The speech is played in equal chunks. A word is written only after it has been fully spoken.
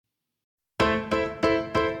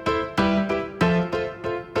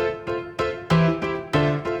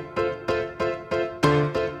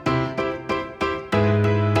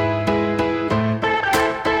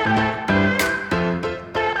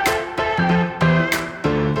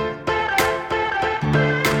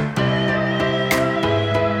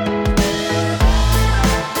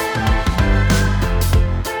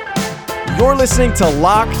You're listening to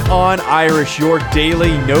Locked On Irish, your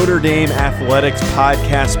daily Notre Dame athletics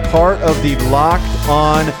podcast, part of the Locked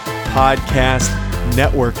On Podcast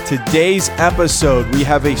Network. Today's episode, we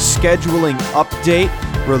have a scheduling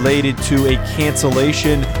update related to a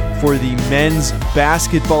cancellation for the men's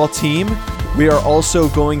basketball team. We are also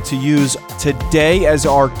going to use today as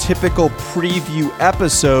our typical preview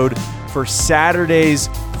episode for Saturday's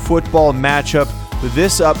football matchup.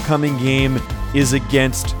 This upcoming game is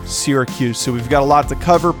against Syracuse. So we've got a lot to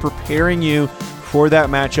cover, preparing you for that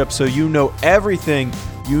matchup so you know everything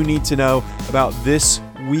you need to know about this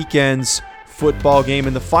weekend's football game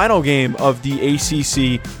and the final game of the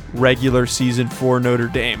ACC regular season for Notre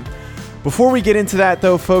Dame. Before we get into that,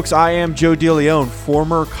 though, folks, I am Joe DeLeon,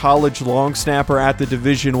 former college long snapper at the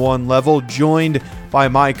Division I level, joined by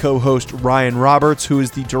my co-host Ryan Roberts, who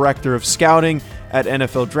is the director of scouting at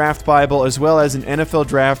NFL Draft Bible, as well as an NFL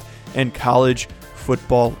draft and college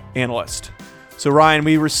football analyst. So, Ryan,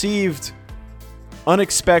 we received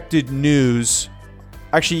unexpected news.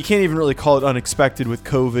 Actually, you can't even really call it unexpected with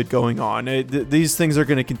COVID going on. These things are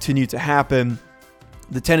going to continue to happen.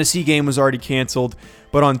 The Tennessee game was already canceled,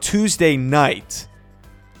 but on Tuesday night,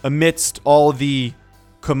 amidst all the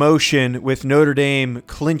commotion with Notre Dame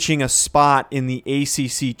clinching a spot in the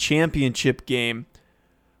ACC championship game,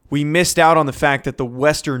 we missed out on the fact that the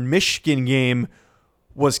Western Michigan game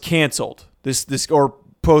was canceled. This or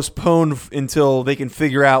postponed until they can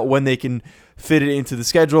figure out when they can fit it into the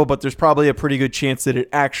schedule, but there's probably a pretty good chance that it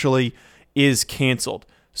actually is canceled.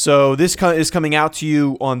 So this is coming out to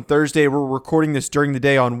you on Thursday. We're recording this during the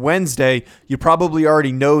day on Wednesday. You probably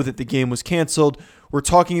already know that the game was canceled. We're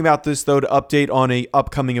talking about this, though, to update on a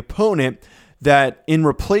upcoming opponent that in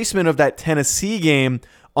replacement of that Tennessee game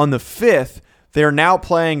on the 5th, they're now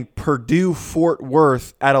playing Purdue-Fort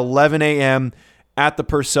Worth at 11 a.m. at the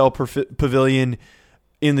Purcell Pavilion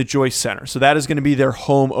in the Joyce Center. So that is going to be their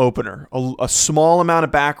home opener. A small amount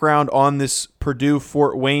of background on this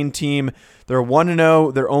Purdue-Fort Wayne team. They're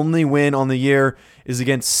 1-0. Their only win on the year is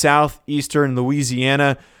against Southeastern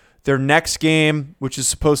Louisiana. Their next game, which is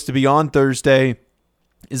supposed to be on Thursday,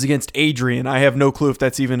 is against Adrian. I have no clue if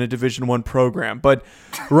that's even a Division I program. But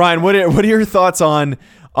Ryan, what are your thoughts on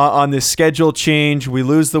this schedule change? We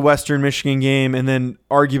lose the Western Michigan game and then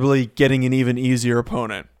arguably getting an even easier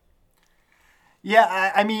opponent.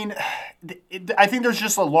 Yeah, I mean, I think there's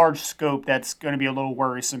just a large scope that's going to be a little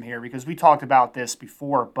worrisome here because we talked about this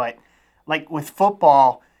before, but like with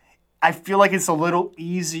football, I feel like it's a little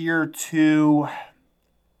easier to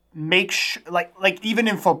make like even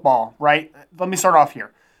in football, right? Let me start off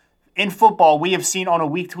here. In football, we have seen on a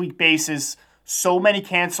week-to-week basis so many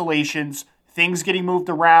cancellations, things getting moved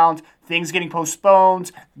around, things getting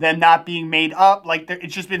postponed, them not being made up. Like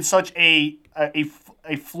it's just been such a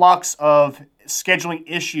flux of scheduling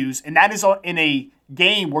issues, and that is in a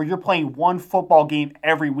game where you're playing one football game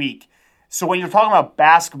every week. So when you're talking about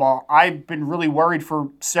basketball, I've been really worried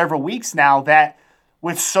for several weeks now that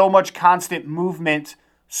with so much constant movement,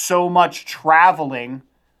 so much traveling,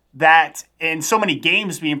 that and so many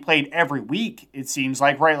games being played every week, it seems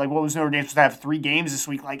like, right? Like what was Notre Dame supposed to have 3 games this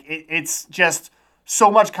week? Like it's just so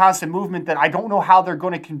much constant movement that I don't know how they're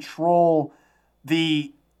going to control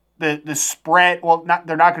the spread. Well,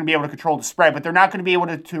 they're not going to be able to control the spread, but they're not going to be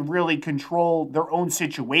able to really control their own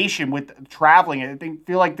situation with traveling. I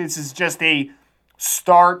feel like this is just the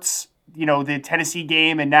Tennessee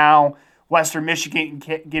game and now Western Michigan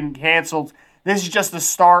getting canceled. This is just the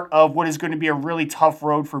start of what is going to be a really tough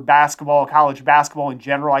road for basketball, college basketball in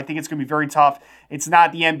general. I think it's going to be very tough. It's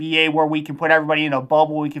not the NBA where we can put everybody in a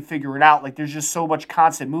bubble, we can figure it out. Like there's just so much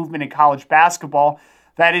constant movement in college basketball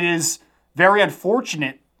that it is very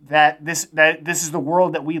unfortunate that this is the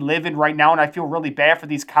world that we live in right now, and I feel really bad for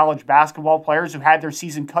these college basketball players who had their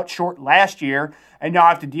season cut short last year and now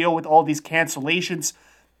have to deal with all these cancellations.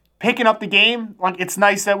 Picking up the game, like it's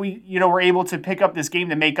nice that we were able to pick up this game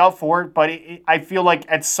to make up for it, but I feel like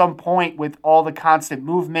at some point with all the constant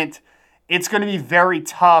movement, it's going to be very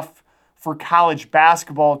tough for college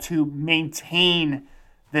basketball to maintain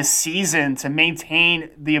this season, to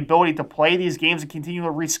maintain the ability to play these games and continue to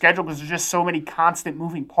reschedule because there's just so many constant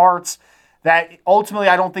moving parts that ultimately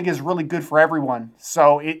I don't think is really good for everyone.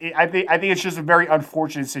 So I think it's just a very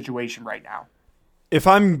unfortunate situation right now. If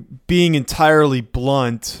I'm being entirely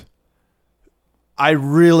blunt, I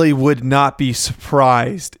really would not be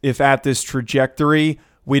surprised if at this trajectory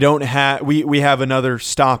we have another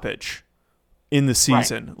stoppage in the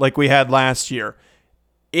season like we had last year.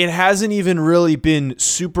 It hasn't even really been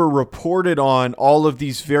super reported on all of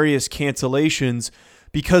these various cancellations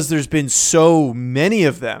because there's been so many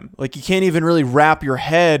of them. Like you can't even really wrap your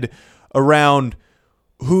head around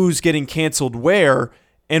who's getting canceled where,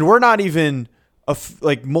 and we're not even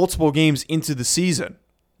multiple games into the season.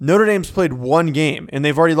 Notre Dame's played one game, and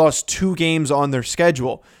they've already lost 2 games on their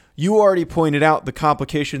schedule. You already pointed out the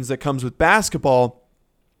complications that comes with basketball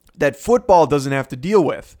that football doesn't have to deal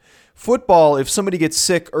with. Football, if somebody gets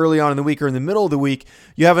sick early on in the week or in the middle of the week,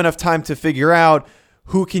 you have enough time to figure out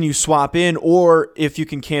who can you swap in or if you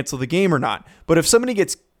can cancel the game or not. But if somebody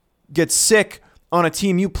gets sick on a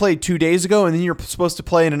team you played 2 days ago and then you're supposed to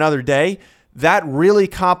play in another day, that really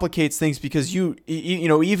complicates things because you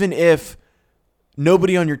know, even if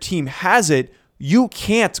nobody on your team has it, you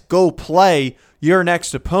can't go play your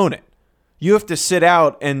next opponent. You have to sit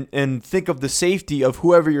out and think of the safety of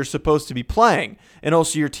whoever you're supposed to be playing and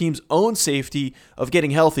also your team's own safety of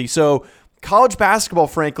getting healthy. So college basketball,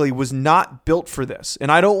 frankly, was not built for this.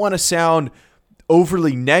 And I don't want to sound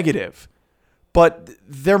overly negative, but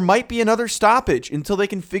there might be another stoppage until they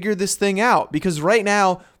can figure this thing out because right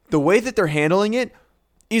now, the way that they're handling it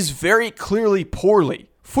is very clearly poorly.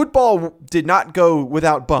 Football did not go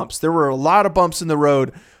without bumps. There were a lot of bumps in the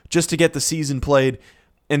road just to get the season played,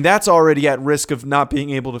 and that's already at risk of not being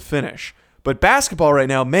able to finish. But basketball right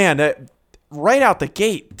now, man, right out the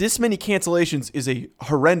gate, this many cancellations is a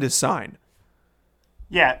horrendous sign.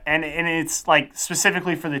 Yeah, and it's like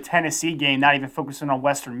specifically for the Tennessee game, not even focusing on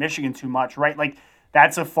Western Michigan too much, right? Like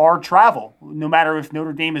that's a far travel. No matter if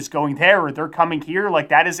Notre Dame is going there or they're coming here, like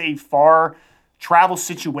that is a far travel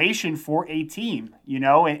situation for a team, you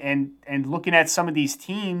know, and looking at some of these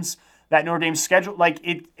teams that Notre Dame's schedule, like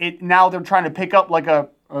it now they're trying to pick up like a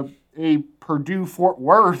Purdue Fort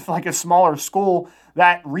Worth, like a smaller school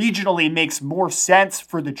that regionally makes more sense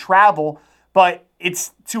for the travel, but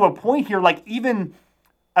it's to a point here, like even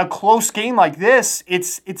a close game like this,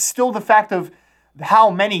 it's still the fact of how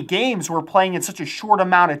many games we're playing in such a short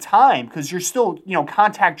amount of time because you're still, you know,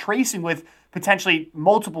 contact tracing with potentially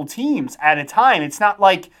multiple teams at a time. It's not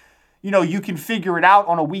like, you know, you can figure it out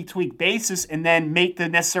on a week-to-week basis and then make the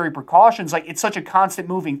necessary precautions. Like, it's such a constant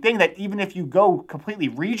moving thing that even if you go completely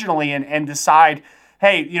regionally and decide,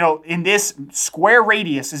 hey, you know, in this square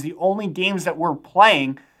radius is the only games that we're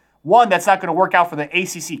playing, one, that's not going to work out for the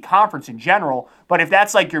ACC conference in general. But if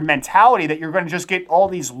that's like your mentality that you're going to just get all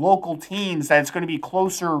these local teams, that it's going to be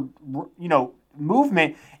closer, you know,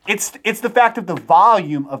 movement, it's the fact of the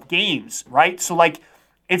volume of games, right? So like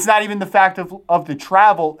it's not even the fact of the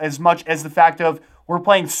travel as much as the fact of we're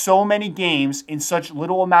playing so many games in such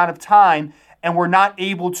little amount of time and we're not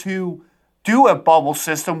able to do a bubble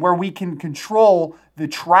system where we can control the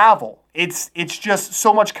travel. It's just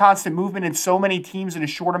so much constant movement and so many teams in a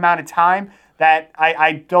short amount of time that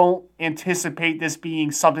I don't anticipate this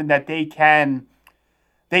being something that they can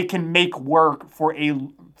make work for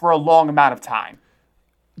a long amount of time.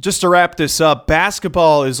 Just to wrap this up,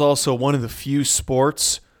 basketball is also one of the few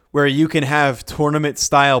sports where you can have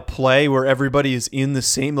tournament-style play where everybody is in the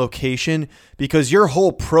same location because your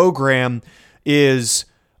whole program is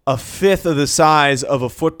a fifth of the size of a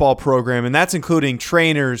football program, and that's including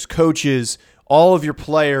trainers, coaches, all of your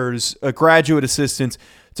players, graduate assistants.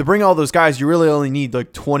 To bring all those guys, you really only need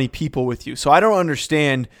like 20 people with you. So I don't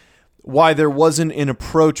understand why there wasn't an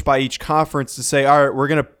approach by each conference to say, all right, we're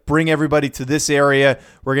going to bring everybody to this area.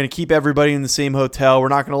 We're going to keep everybody in the same hotel. We're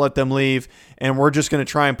not going to let them leave. And we're just going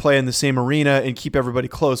to try and play in the same arena and keep everybody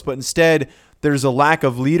close. But instead, there's a lack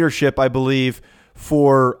of leadership, I believe,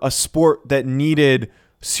 for a sport that needed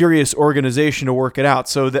serious organization to work it out.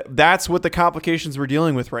 So that's what the complications we're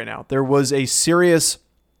dealing with right now. There was a serious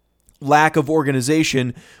lack of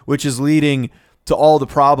organization, which is leading to all the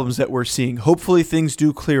problems that we're seeing. Hopefully things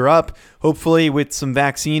do clear up. Hopefully with some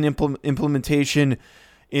vaccine implementation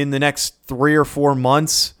in the next 3 or 4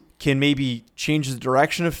 months can maybe change the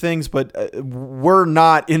direction of things, but we're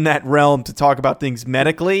not in that realm to talk about things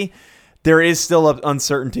medically. There is still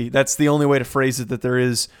uncertainty. That's the only way to phrase it, that there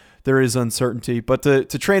is uncertainty. But to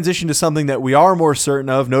transition to something that we are more certain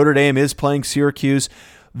of, Notre Dame is playing Syracuse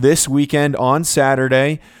this weekend on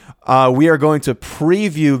Saturday. We are going to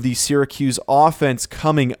preview the Syracuse offense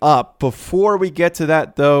coming up. Before we get to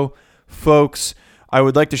that, though, folks, I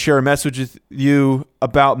would like to share a message with you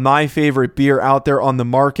about my favorite beer out there on the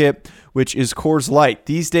market, which is Coors Light.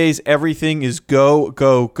 These days, everything is go,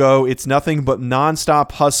 go, go. It's nothing but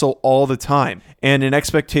nonstop hustle all the time and an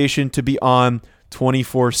expectation to be on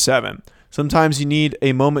 24/7. Sometimes you need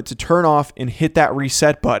a moment to turn off and hit that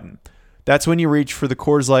reset button. That's when you reach for the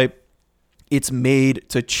Coors Light. It's made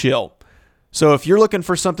to chill. So if you're looking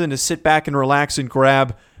for something to sit back and relax and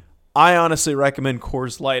grab, I honestly recommend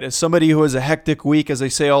Coors Light. As somebody who has a hectic week, as I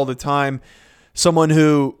say all the time, someone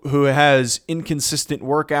who has inconsistent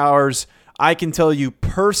work hours, I can tell you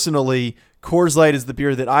personally, Coors Light is the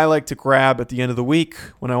beer that I like to grab at the end of the week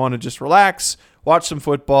when I want to just relax, watch some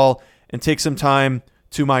football, and take some time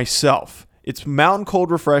to myself. It's mountain cold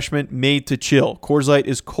refreshment made to chill. Coors Light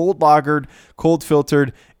is cold lagered, cold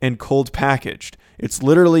filtered, and cold packaged. It's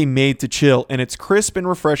literally made to chill, and it's crisp and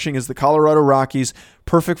refreshing as the Colorado Rockies,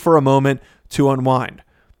 perfect for a moment to unwind.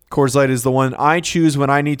 Coors Light is the one I choose when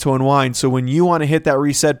I need to unwind, so when you want to hit that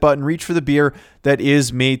reset button, reach for the beer that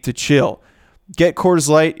is made to chill. Get Coors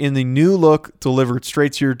Light in the new look delivered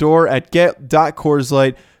straight to your door at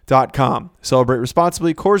get.coorslight.com. Celebrate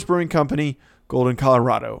responsibly. Coors Brewing Company, Golden,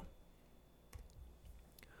 Colorado.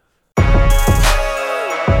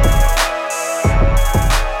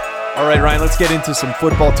 All right, Ryan, let's get into some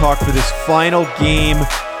football talk for this final game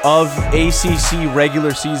of ACC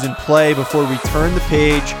regular season play before we turn the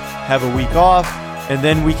page, have a week off, and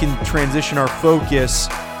then we can transition our focus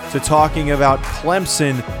to talking about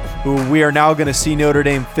Clemson, who we are now going to see Notre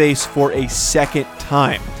Dame face for a second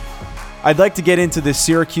time. I'd like to get into this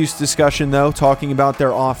Syracuse discussion, though, talking about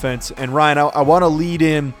their offense. And Ryan, I want to lead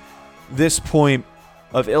in this point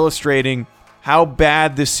of illustrating how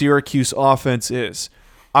bad this Syracuse offense is.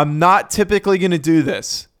 I'm not typically going to do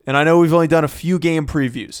this, and I know we've only done a few game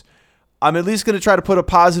previews. I'm at least going to try to put a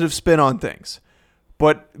positive spin on things.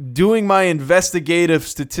 But doing my investigative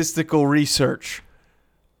statistical research,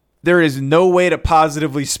 there is no way to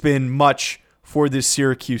positively spin much for this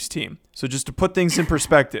Syracuse team. So just to put things in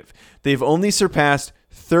perspective, they've only surpassed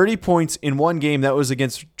 30 points in one game. That was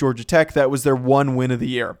against Georgia Tech. That was their one win of the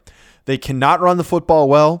year. They cannot run the football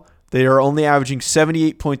well. They are only averaging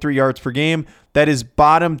 78.3 yards per game. That is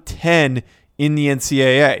bottom 10 in the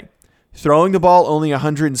NCAA. Throwing the ball only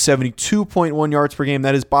 172.1 yards per game.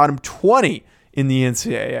 That is bottom 20 in the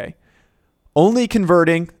NCAA.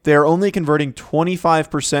 They're only converting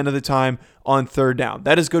 25% of the time on third down.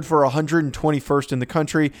 That is good for 121st in the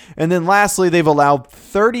country. And then lastly, they've allowed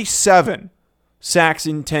 37 sacks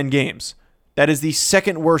in 10 games. That is the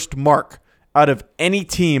second worst mark out of any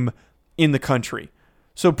team in the country.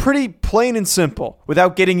 So pretty plain and simple,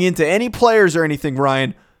 without getting into any players or anything,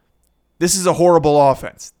 Ryan, this is a horrible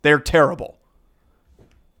offense. They're terrible.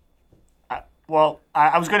 Well,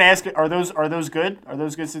 I was going to ask, are those good? Are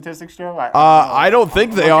those good statistics, Joe? I don't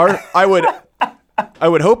think they are. I would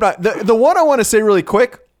hope not. The one I want to say really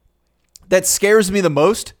quick that scares me the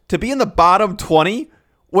most, to be in the bottom 20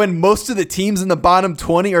 when most of the teams in the bottom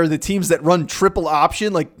 20 are the teams that run triple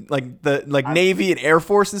option, like Navy and Air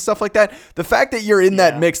Force and stuff like that. The fact that you're in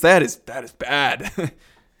that mix, that is bad.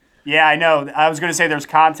 Yeah, I know. I was going to say there's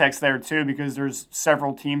context there too, because there's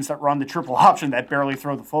several teams that run the triple option that barely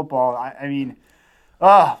throw the football. I mean,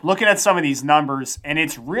 looking at some of these numbers, and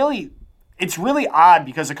it's really odd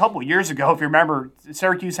because a couple of years ago, if you remember,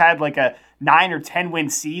 Syracuse had like a 9 or 10 win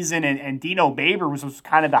season, and Dino Babers was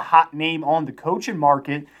kind of the hot name on the coaching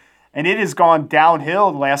market, and it has gone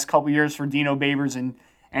downhill the last couple of years for Dino Babers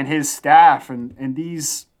and his staff, and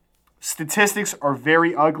these statistics are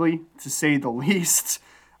very ugly, to say the least.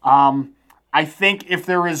 I think if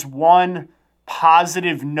there is one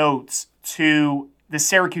positive note to the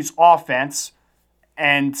Syracuse offense,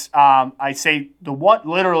 and I say the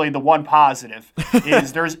one positive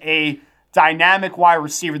is there's a dynamic wide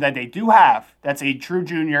receiver that they do have. That's a true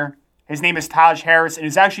junior. His name is Taj Harris, and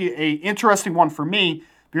it's actually an interesting one for me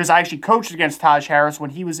because I actually coached against Taj Harris when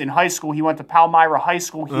he was in high school. He went to Palmyra High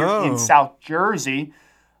School here in South Jersey.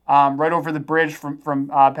 Right over the bridge from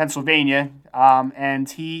Pennsylvania, and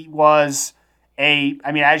he was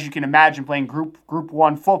as you can imagine, playing Group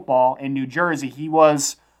 1 football in New Jersey, he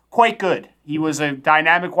was quite good. He was a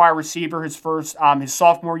dynamic wide receiver his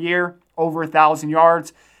sophomore year, over 1,000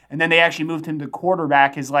 yards, and then they actually moved him to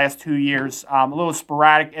quarterback his last 2 years. A little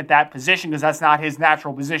sporadic at that position because that's not his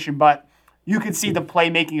natural position, but you could see the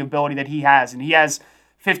playmaking ability that he has, and he has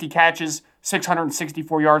 50 catches,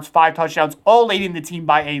 664 yards, 5 touchdowns, all leading the team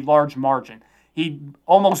by a large margin. He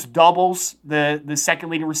almost doubles the second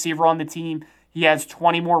leading receiver on the team. He has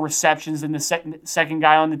 20 more receptions than the second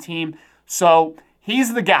guy on the team. So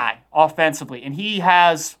he's the guy offensively, and he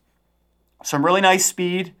has some really nice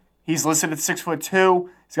speed. He's listed at 6'2".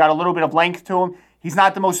 He's got a little bit of length to him. He's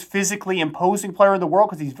not the most physically imposing player in the world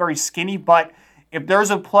because he's very skinny, but if there's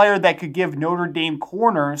a player that could give Notre Dame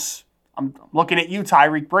corners, I'm looking at you,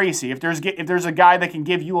 Tyreek Bracy. If there's a guy that can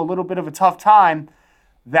give you a little bit of a tough time,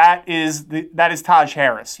 that is Taj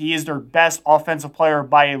Harris. He is their best offensive player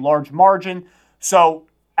by a large margin. So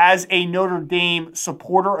as a Notre Dame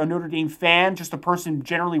supporter, a Notre Dame fan, just a person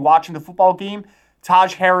generally watching the football game,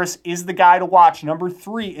 Taj Harris is the guy to watch, number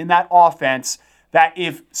 3 in that offense, that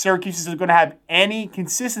if Syracuse is going to have any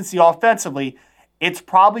consistency offensively, it's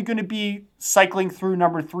probably going to be cycling through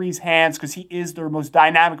number 3's hands because he is their most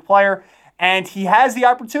dynamic player. And he has the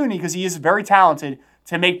opportunity, because he is very talented,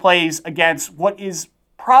 to make plays against what is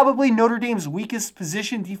probably Notre Dame's weakest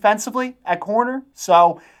position defensively at corner.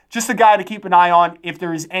 So just a guy to keep an eye on. If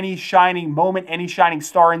there is any shining moment, any shining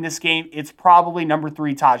star in this game, it's probably number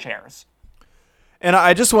 3, Taj Harris. And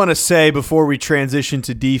I just want to say before we transition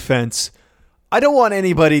to defense, I don't want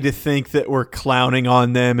anybody to think that we're clowning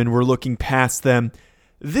on them and we're looking past them.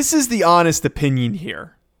 This is the honest opinion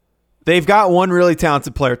here. They've got one really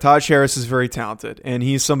talented player. Taj Harris is very talented, and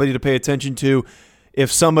he's somebody to pay attention to.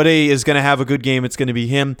 If somebody is going to have a good game, it's going to be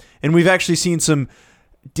him. And we've actually seen some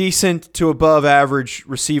decent to above average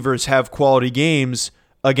receivers have quality games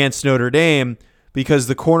against Notre Dame because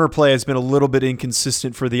the corner play has been a little bit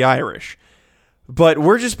inconsistent for the Irish. But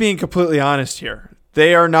we're just being completely honest here.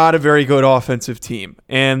 They are not a very good offensive team.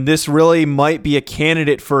 And this really might be a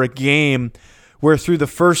candidate for a game where through the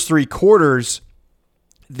first 3 quarters,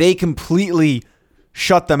 they completely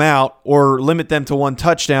shut them out or limit them to 1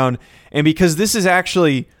 touchdown. And because this is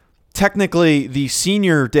actually technically the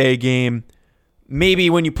senior day game, maybe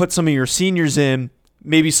when you put some of your seniors in,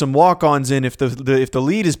 maybe some walk-ons in, if the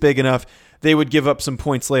lead is big enough, they would give up some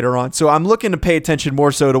points later on. So I'm looking to pay attention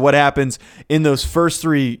more so to what happens in those first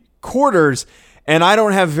 3 quarters. And I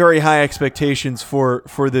don't have very high expectations for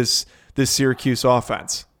this Syracuse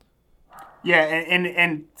offense. Yeah,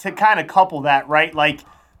 and to kind of couple that, right? Like,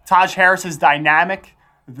 Taj Harris is dynamic.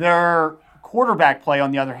 Their quarterback play, on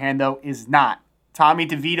the other hand, though, is not. Tommy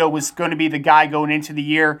DeVito was going to be the guy going into the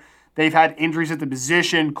year. They've had injuries at the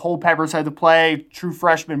position. Culpepper's had to play. True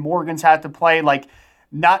freshman Morgan's had to play. Like,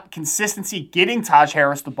 not consistency getting Taj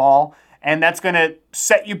Harris the ball. And that's going to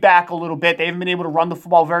set you back a little bit. They haven't been able to run the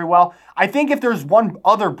football very well. I think if there's one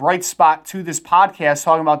other bright spot to this podcast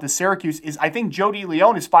talking about the Syracuse is I think Jody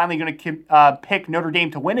Leone is finally going to pick Notre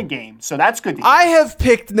Dame to win a game. So that's good to hear. I have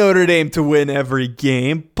picked Notre Dame to win every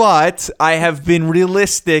game, but I have been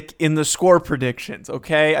realistic in the score predictions,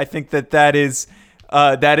 okay? I think that is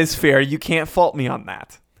fair. You can't fault me on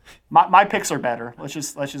that. My picks are better. Let's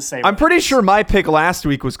just say. I'm pretty sure my pick last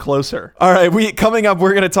week was closer. All right, coming up,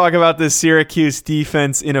 we're going to talk about this Syracuse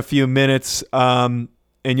defense in a few minutes, and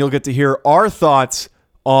you'll get to hear our thoughts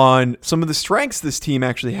on some of the strengths this team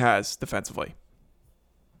actually has defensively.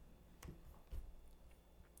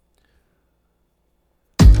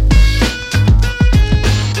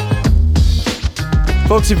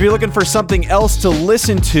 Folks, if you're looking for something else to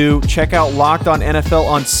listen to, check out Locked On NFL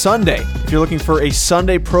on Sunday. If you're looking for a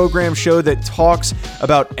Sunday program show that talks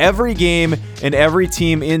about every game and every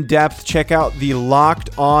team in depth, check out the Locked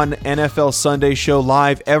On NFL Sunday show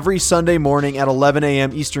live every Sunday morning at 11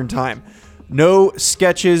 a.m. Eastern Time. No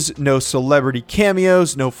sketches, no celebrity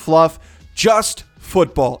cameos, no fluff, just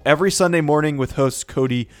football every Sunday morning with hosts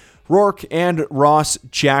Cody Rourke and Ross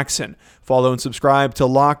Jackson. Follow and subscribe to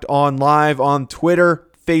Locked On Live on Twitter,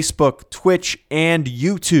 Facebook, Twitch, and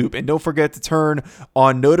YouTube. And don't forget to turn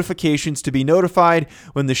on notifications to be notified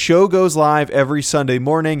when the show goes live every Sunday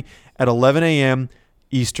morning at 11 a.m.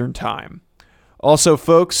 Eastern Time. Also,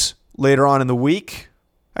 folks, later on in the week,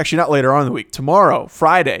 actually not later on in the week, tomorrow,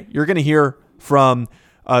 Friday, you're going to hear from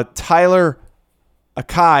Tyler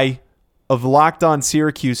Akai of Locked On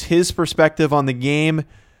Syracuse, his perspective on the game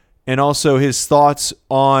and also his thoughts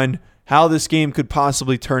on how this game could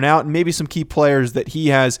possibly turn out, and maybe some key players that he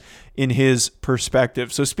has in his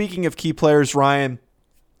perspective. So speaking of key players, Ryan,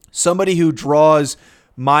 somebody who draws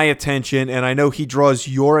my attention, and I know he draws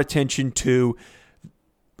your attention too,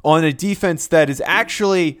 on a defense that is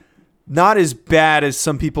actually not as bad as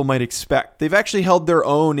some people might expect. They've actually held their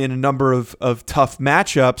own in a number of tough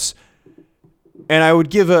matchups, and I would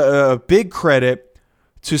give a big credit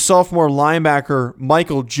to sophomore linebacker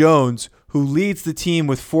Michael Jones, who leads the team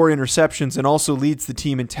with 4 interceptions and also leads the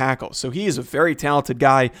team in tackles. So he is a very talented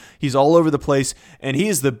guy. He's all over the place, and he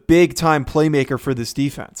is the big-time playmaker for this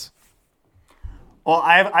defense. Well,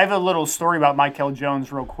 I have a little story about Michael Jones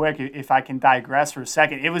real quick, if I can digress for a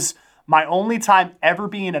second. It was my only time ever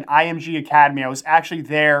being at IMG Academy. I was actually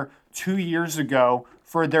there 2 years ago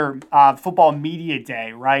for their football media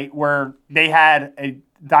day, right, where they had a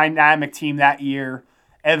dynamic team that year.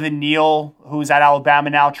 Evan Neal, who's at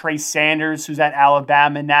Alabama now, Trey Sanders, who's at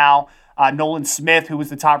Alabama now, Nolan Smith, who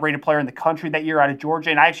was the top-rated player in the country that year out of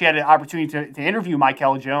Georgia. And I actually had an opportunity to interview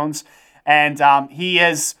Michael Jones, and he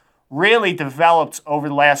has really developed over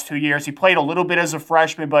the last 2 years. He played a little bit as a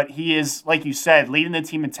freshman, but he is, like you said, leading the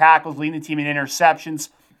team in tackles, leading the team in interceptions.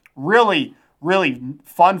 Really, really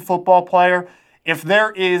fun football player. If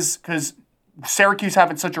there is, because Syracuse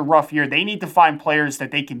having such a rough year, they need to find players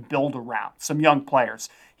that they can build around, some young players.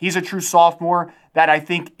 He's a true sophomore that I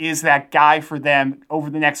think is that guy for them over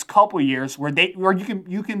the next couple of years where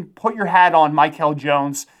you can put your hat on Michael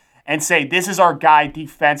Jones and say, this is our guy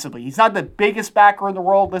defensively. He's not the biggest backer in the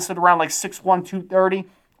world, listed around like 6'1", 230,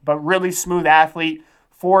 but really smooth athlete.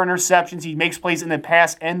 4 interceptions. He makes plays in the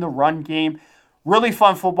pass and the run game. Really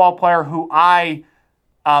fun football player who I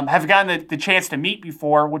have gotten the chance to meet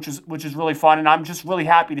before, which is really fun. And I'm just really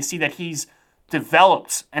happy to see that he's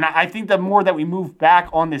developed. And I think the more that we move back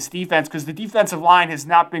on this defense, because the defensive line has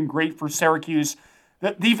not been great for Syracuse.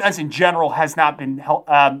 The defense in general has not been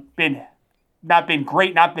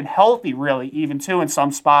great, not been healthy really, even too in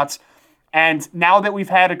some spots. And now that we've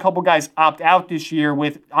had a couple guys opt out this year,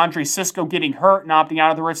 with Andre Cisco getting hurt and opting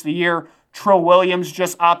out of the rest of the year, Trill Williams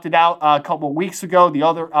just opted out a couple of weeks ago. The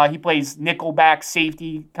other, he plays nickelback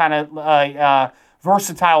safety, kind of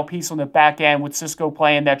versatile piece on the back end, with Cisco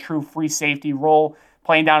playing that true free safety role,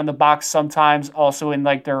 playing down in the box sometimes, also in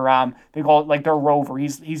like their they call it like their rover.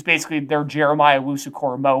 He's basically their Jeremiah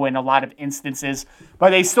Owusu-Koramoah in a lot of instances,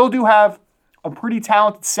 but they still do have a pretty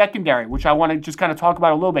talented secondary, which I want to just kind of talk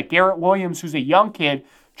about a little bit. Garrett Williams, who's a young kid,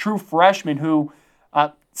 true freshman, who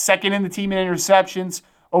second in the team in interceptions,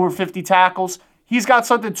 over 50 tackles. He's got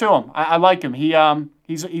something to him. I like him.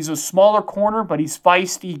 He's a smaller corner, but he's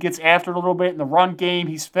feisty. He gets after it a little bit in the run game.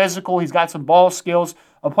 He's physical. He's got some ball skills.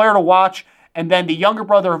 A player to watch. And then the younger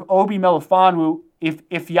brother of Obi Melifonwu,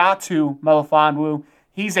 Ifeatu Melifonwu,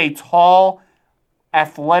 he's a tall,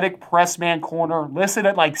 athletic press man corner, listed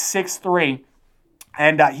at like 6'3".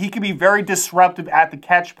 And he can be very disruptive at the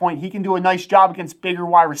catch point. He can do a nice job against bigger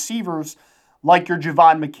wide receivers like your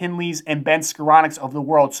Javon McKinleys and Ben Skoronix of the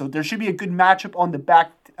world. So there should be a good matchup on the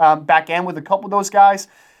back end with a couple of those guys.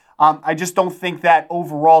 I just don't think that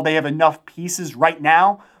overall they have enough pieces right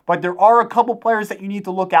now. But there are a couple players that you need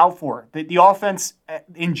to look out for. The offense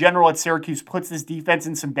in general at Syracuse puts this defense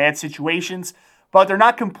in some bad situations, but they're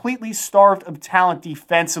not completely starved of talent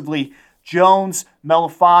defensively. Jones,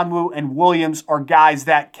 Melifonwu, and Williams are guys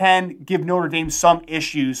that can give Notre Dame some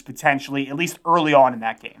issues potentially, at least early on in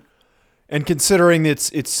that game. And considering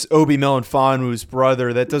it's Obi Melifonwu's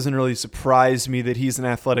brother, that doesn't really surprise me that he's an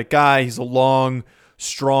athletic guy. He's a long,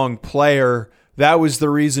 strong player. That was the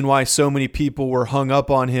reason why so many people were hung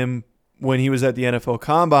up on him when he was at the NFL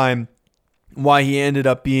Combine, why he ended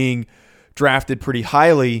up being drafted pretty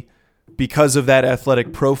highly, because of that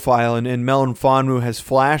athletic profile. And Melifonwu has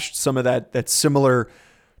flashed some of that similar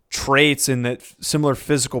traits and that similar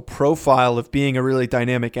physical profile of being a really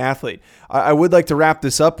dynamic athlete. I would like to wrap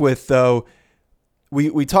this up with, though,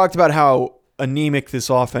 we talked about how anemic this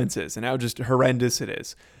offense is and how just horrendous it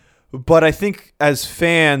is. But I think as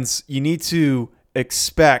fans, you need to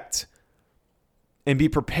expect and be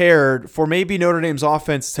prepared for maybe Notre Dame's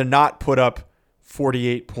offense to not put up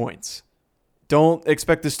 48 points. Don't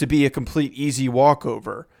expect this to be a complete easy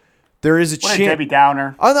walkover. There is a chance. Debbie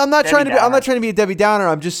Downer. I'm not trying to be a Debbie Downer.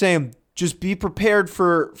 I'm just saying, just be prepared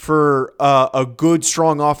for a good,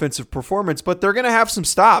 strong offensive performance. But they're going to have some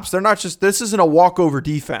stops. They're not just. This isn't a walkover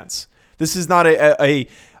defense. This is not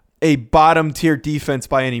a bottom tier defense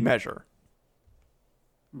by any measure.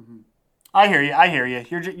 Mm-hmm. I hear you.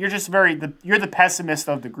 You're just you're the pessimist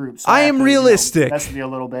of the group. So I am realistic. Mess with you a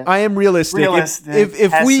little bit. I am realistic.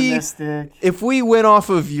 If we went off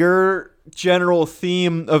of your general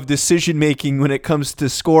theme of decision making when it comes to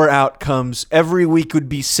score outcomes, every week would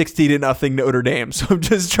be 60-0 Notre Dame. So I'm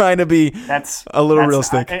just trying to be a little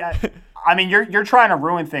realistic. I mean, you're trying to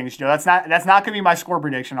ruin things, Joe. That's not going to be my score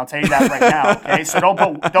prediction. I'll tell you that right now. Okay, so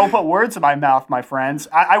don't put words in my mouth, my friends.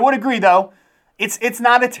 I would agree though. It's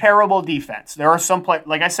not a terrible defense. There are some players,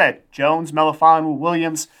 like I said, Jones, Melifonwu,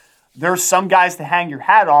 Williams. There's some guys to hang your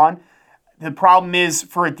hat on. The problem is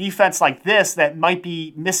for a defense like this that might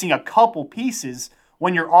be missing a couple pieces,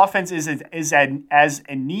 when your offense is as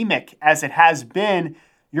anemic as it has been,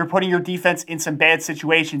 you're putting your defense in some bad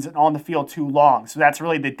situations and on the field too long. So that's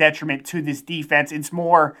really the detriment to this defense. It's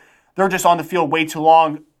more they're just on the field way too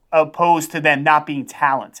long opposed to them not being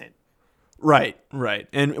talented. Right.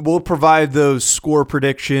 And we'll provide those score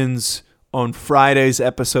predictions on Friday's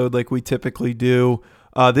episode like we typically do.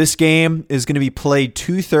 This game is going to be played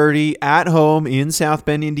 2:30 at home in South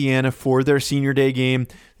Bend, Indiana for their senior day game.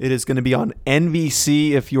 It is going to be on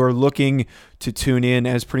NBC if you're looking to tune in,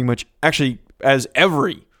 as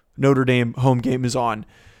every Notre Dame home game is on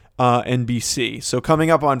NBC. So coming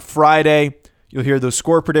up on Friday, you'll hear those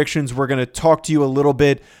score predictions. We're going to talk to you a little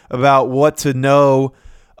bit about what to know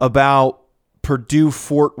about Purdue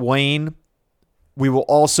Fort Wayne. We will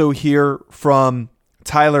also hear from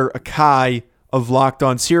Tyler Akai of Locked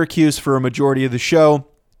On Syracuse for a majority of the show.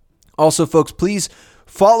 Also, folks, please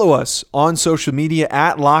Follow us on social media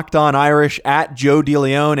at Locked On Irish, at Joe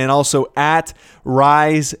DeLeon, and also at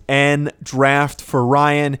Rise and Draft for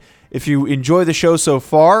Ryan. If you enjoy the show so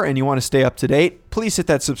far and you want to stay up to date, please hit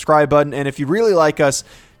that subscribe button. And if you really like us,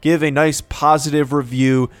 give a nice positive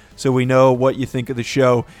review so we know what you think of the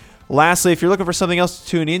show. Lastly, if you're looking for something else to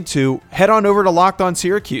tune into, head on over to Locked On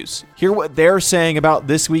Syracuse. Hear what they're saying about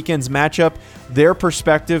this weekend's matchup, their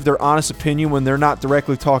perspective, their honest opinion when they're not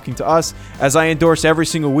directly talking to us, as I endorse every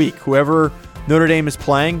single week. Whoever Notre Dame is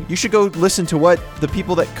playing, you should go listen to what the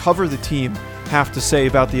people that cover the team have to say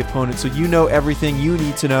about the opponent so you know everything you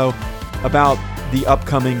need to know about the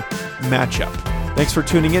upcoming matchup. Thanks for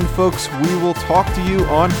tuning in, folks. We will talk to you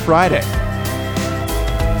on Friday.